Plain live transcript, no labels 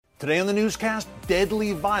Today on the newscast,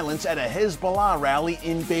 deadly violence at a Hezbollah rally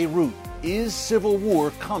in Beirut. Is civil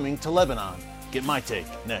war coming to Lebanon? Get my take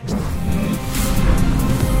next.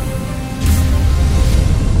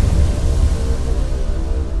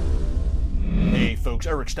 Hey folks,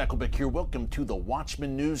 Eric Steckelbeck here. Welcome to the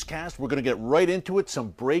Watchman Newscast. We're going to get right into it. Some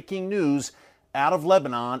breaking news out of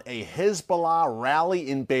Lebanon. A Hezbollah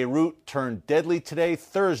rally in Beirut turned deadly today,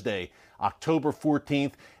 Thursday, October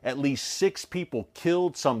 14th. At least 6 people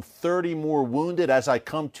killed, some 30 more wounded as I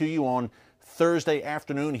come to you on Thursday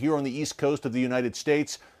afternoon here on the East Coast of the United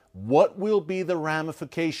States. What will be the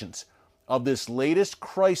ramifications of this latest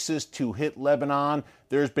crisis to hit Lebanon?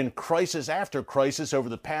 There's been crisis after crisis over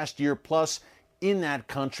the past year plus in that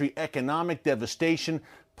country. Economic devastation,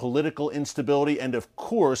 political instability, and of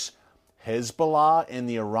course, Hezbollah and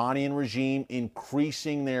the Iranian regime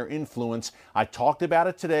increasing their influence. I talked about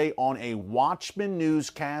it today on a Watchman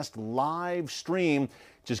Newscast live stream.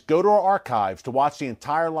 Just go to our archives to watch the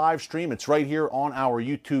entire live stream. It's right here on our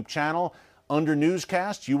YouTube channel. Under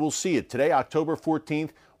Newscast, you will see it. Today, October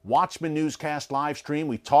 14th, Watchman Newscast live stream.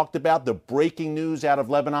 We talked about the breaking news out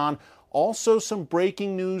of Lebanon. Also some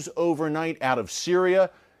breaking news overnight out of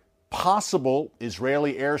Syria. Possible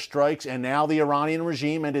Israeli airstrikes, and now the Iranian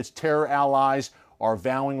regime and its terror allies are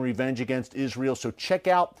vowing revenge against Israel. So check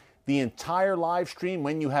out the entire live stream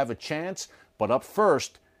when you have a chance. But up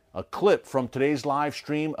first, a clip from today's live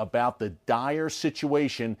stream about the dire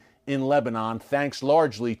situation in Lebanon, thanks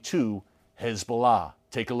largely to Hezbollah.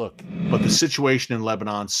 Take a look. But the situation in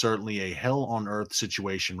Lebanon, certainly a hell on earth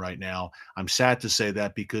situation right now. I'm sad to say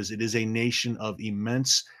that because it is a nation of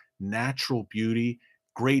immense natural beauty,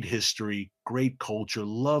 great history, great culture,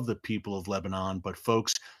 love the people of Lebanon. But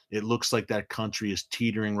folks, it looks like that country is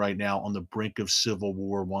teetering right now on the brink of civil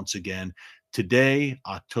war once again. Today,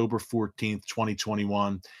 October 14th,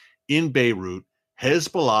 2021, in Beirut,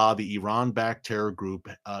 Hezbollah, the Iran-backed terror group,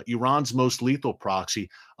 Iran's most lethal proxy,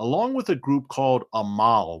 along with a group called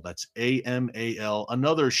Amal, that's A-M-A-L,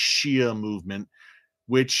 another Shia movement,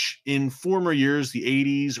 which in former years, the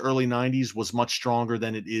 80s, early 90s, was much stronger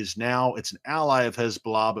than it is now. It's an ally of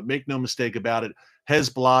Hezbollah, but make no mistake about it,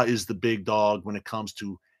 Hezbollah is the big dog when it comes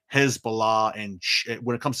to Hezbollah and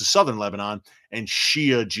when it comes to southern Lebanon and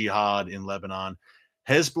Shia jihad in Lebanon.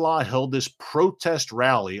 Hezbollah held this protest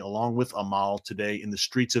rally along with Amal today in the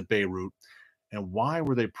streets of Beirut. And why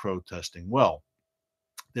were they protesting? Well,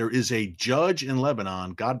 there is a judge in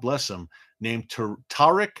Lebanon, God bless him, named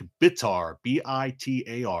Tariq Bitar,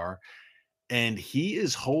 B-I-T-A-R, and he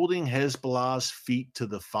is holding Hezbollah's feet to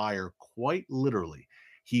the fire quite literally.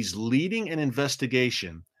 He's leading an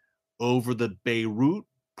investigation over the Beirut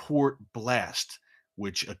port blast,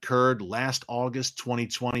 which occurred last August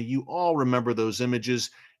 2020. You all remember those images.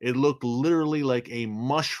 It looked literally like a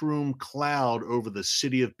mushroom cloud over the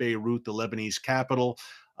city of Beirut, the Lebanese capital.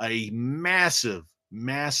 A massive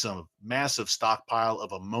stockpile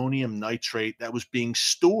of ammonium nitrate that was being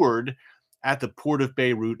stored at the port of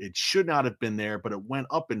Beirut. It should not have been there, but it went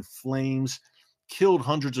up in flames, killed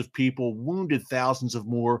hundreds of people, wounded thousands of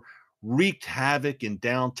more, wreaked havoc in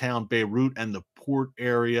downtown Beirut and the port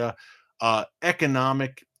area.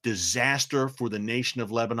 Economic disaster for the nation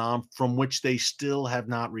of Lebanon, from which they still have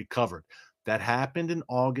not recovered. That happened in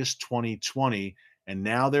August 2020. And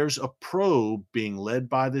now there's a probe being led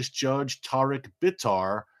by this judge, Tariq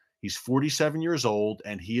Bitar. He's 47 years old,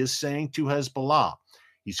 and he is saying to Hezbollah,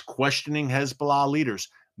 he's questioning Hezbollah leaders,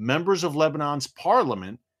 members of Lebanon's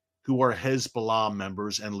parliament, who are Hezbollah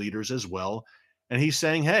members and leaders as well. And he's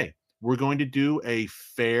saying, hey, we're going to do a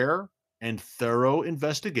fair and thorough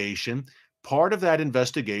investigation. Part of that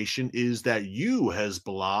investigation is that you,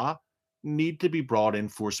 Hezbollah, need to be brought in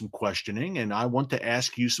for some questioning, and I want to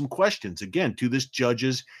ask you some questions, again, to this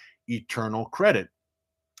judge's eternal credit.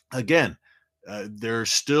 Again, there are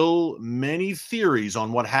still many theories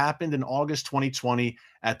on what happened in August 2020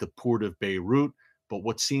 at the port of Beirut, but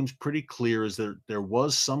what seems pretty clear is that there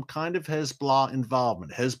was some kind of Hezbollah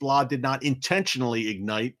involvement. Hezbollah did not intentionally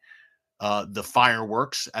ignite the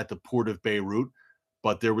fireworks at the port of Beirut,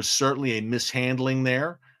 but there was certainly a mishandling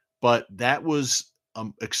there. But that was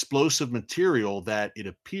explosive material that it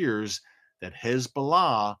appears that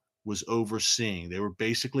Hezbollah was overseeing. They were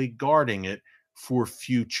basically guarding it for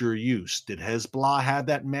future use. Did Hezbollah have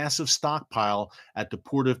that massive stockpile at the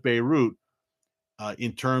port of Beirut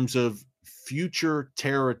in terms of future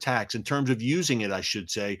terror attacks, in terms of using it, I should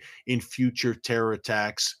say, in future terror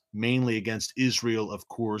attacks, mainly against Israel, of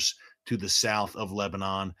course, to the south of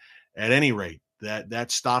Lebanon? At any rate, that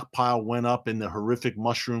stockpile went up in the horrific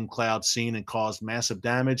mushroom cloud scene and caused massive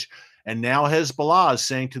damage. And now Hezbollah is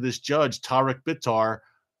saying to this judge, Tariq Bitar,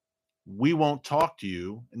 we won't talk to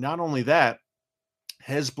you. And not only that,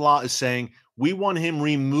 Hezbollah is saying we want him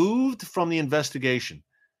removed from the investigation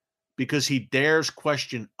because he dares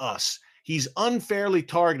question us. He's unfairly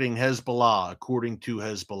targeting Hezbollah, according to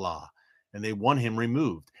Hezbollah, and they want him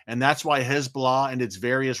removed. And that's why Hezbollah and its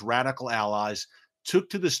various radical allies took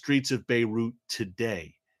to the streets of Beirut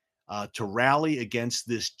today to rally against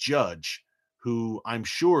this judge who I'm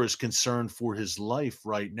sure is concerned for his life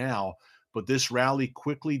right now. But this rally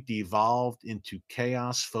quickly devolved into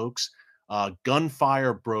chaos, folks.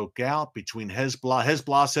 Gunfire broke out between Hezbollah.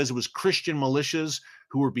 Hezbollah says it was Christian militias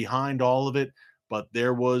who were behind all of it, but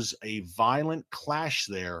there was a violent clash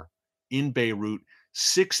there in Beirut.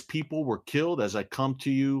 6 people were killed as I come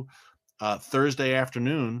to you Thursday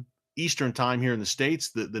afternoon, Eastern time here in the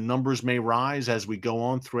States. The numbers may rise as we go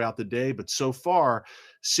on throughout the day, but so far,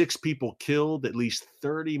 6 people killed, at least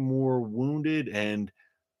 30 more wounded, and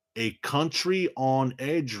a country on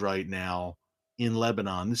edge right now in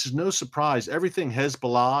Lebanon. This is no surprise. Everything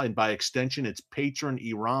Hezbollah, and by extension its patron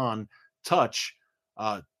Iran, touch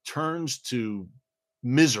turns to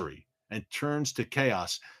misery and turns to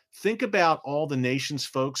chaos. Think about all the nations,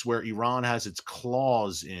 folks, where Iran has its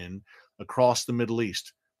claws in across the Middle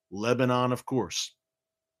East. Lebanon, of course.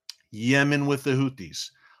 Yemen with the Houthis.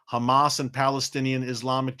 Hamas and Palestinian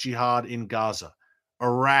Islamic Jihad in Gaza.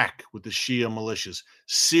 Iraq with the Shia militias.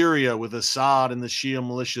 Syria with Assad and the Shia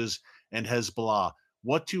militias and Hezbollah.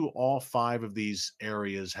 What do all 5 of these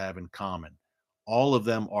areas have in common? All of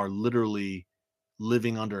them are literally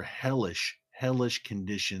living under hellish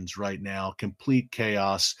conditions right now, complete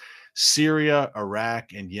chaos. Syria,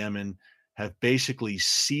 Iraq, and Yemen have basically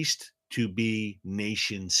ceased to be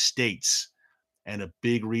nation states. And a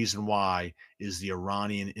big reason why is the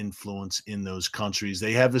Iranian influence in those countries.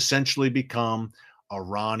 They have essentially become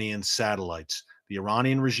Iranian satellites. The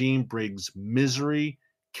Iranian regime brings misery,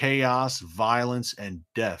 chaos, violence, and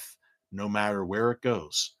death, no matter where it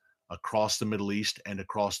goes, across the Middle East and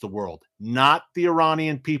across the world. Not the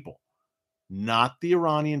Iranian people,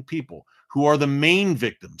 who are the main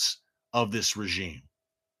victims of this regime.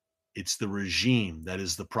 It's the regime that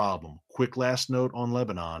is the problem. Quick last note on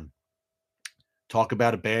Lebanon. Talk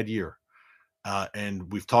about a bad year. And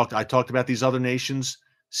I talked about these other nations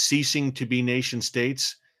ceasing to be nation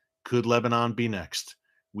states. Could Lebanon be next?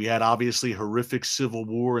 We had obviously horrific civil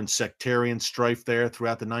war and sectarian strife there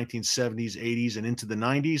throughout the 1970s, 80s, and into the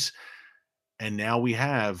 90s. And now we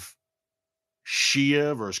have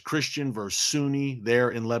Shia versus Christian versus Sunni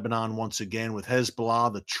there in Lebanon once again, with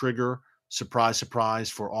Hezbollah, the trigger, surprise, surprise,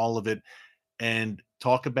 for all of it. And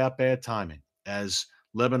talk about bad timing, as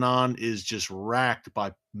Lebanon is just racked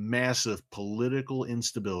by massive political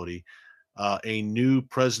instability. A new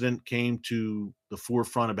president came to the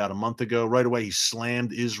forefront about a month ago. Right away, he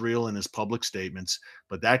slammed Israel in his public statements,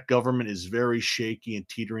 but that government is very shaky and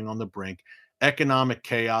teetering on the brink. Economic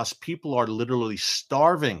chaos. People are literally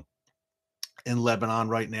starving in Lebanon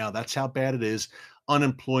right now. That's how bad it is.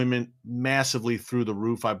 Unemployment massively through the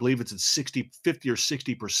roof. I believe it's at 50 or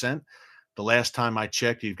 60%. The last time I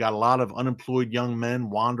checked, you've got a lot of unemployed young men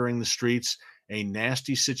wandering the streets, a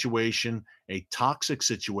nasty situation, a toxic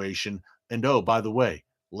situation. And oh, by the way,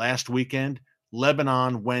 last weekend,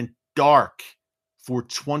 Lebanon went dark for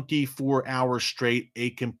 24 hours straight,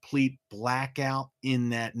 a complete blackout in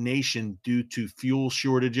that nation due to fuel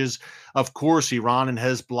shortages. Of course, Iran and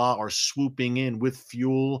Hezbollah are swooping in with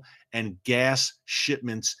fuel and gas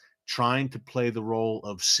shipments, trying to play the role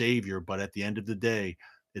of savior. But at the end of the day,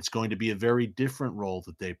 it's going to be a very different role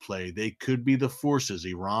that they play. They could be the forces,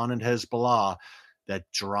 Iran and Hezbollah, that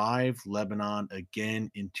drive Lebanon again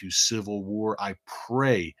into civil war. I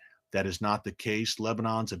pray that is not the case.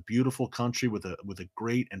 Lebanon's a beautiful country with a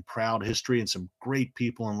great and proud history and some great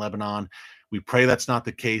people in Lebanon. We pray that's not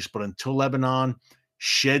the case, but until Lebanon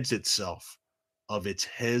sheds itself of its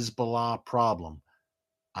Hezbollah problem,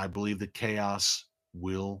 I believe the chaos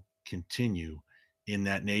will continue in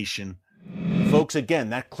that nation. Folks,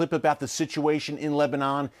 again, that clip about the situation in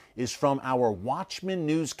Lebanon is from our Watchman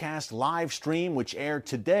Newscast live stream, which aired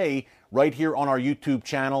today right here on our YouTube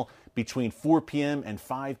channel between 4 p.m. and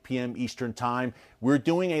 5 p.m. Eastern Time. We're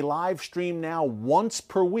doing a live stream now once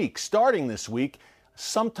per week, starting this week,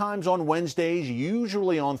 sometimes on Wednesdays,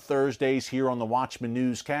 usually on Thursdays here on the Watchman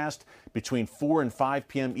Newscast between 4 and 5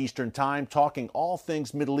 p.m. Eastern Time, talking all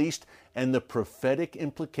things Middle East and the prophetic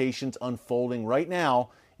implications unfolding right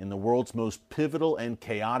now in the world's most pivotal and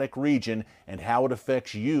chaotic region, and how it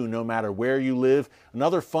affects you no matter where you live.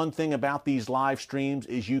 Another fun thing about these live streams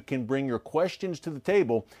is you can bring your questions to the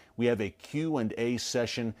table. We have a Q&A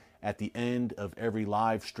session at the end of every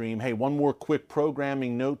live stream. Hey, one more quick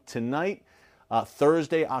programming note tonight.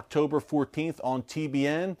 Thursday, October 14th on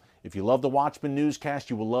TBN. If you love the Watchman Newscast,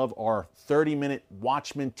 you will love our 30-minute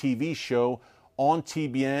Watchman TV show on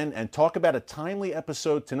TBN. And talk about a timely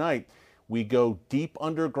episode tonight. We go deep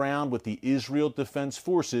underground with the Israel Defense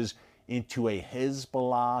Forces into a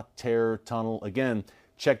Hezbollah terror tunnel. Again,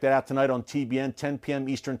 check that out tonight on TBN, 10 p.m.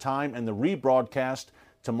 Eastern Time, and the rebroadcast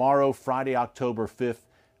tomorrow, Friday, October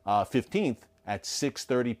 15th at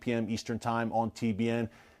 6:30 p.m. Eastern Time on TBN.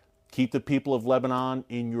 Keep the people of Lebanon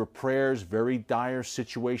in your prayers. Very dire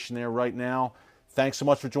situation there right now. Thanks so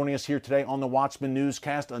much for joining us here today on the Watchman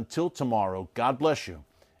Newscast. Until tomorrow, God bless you.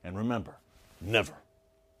 And remember, never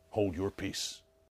hold your peace.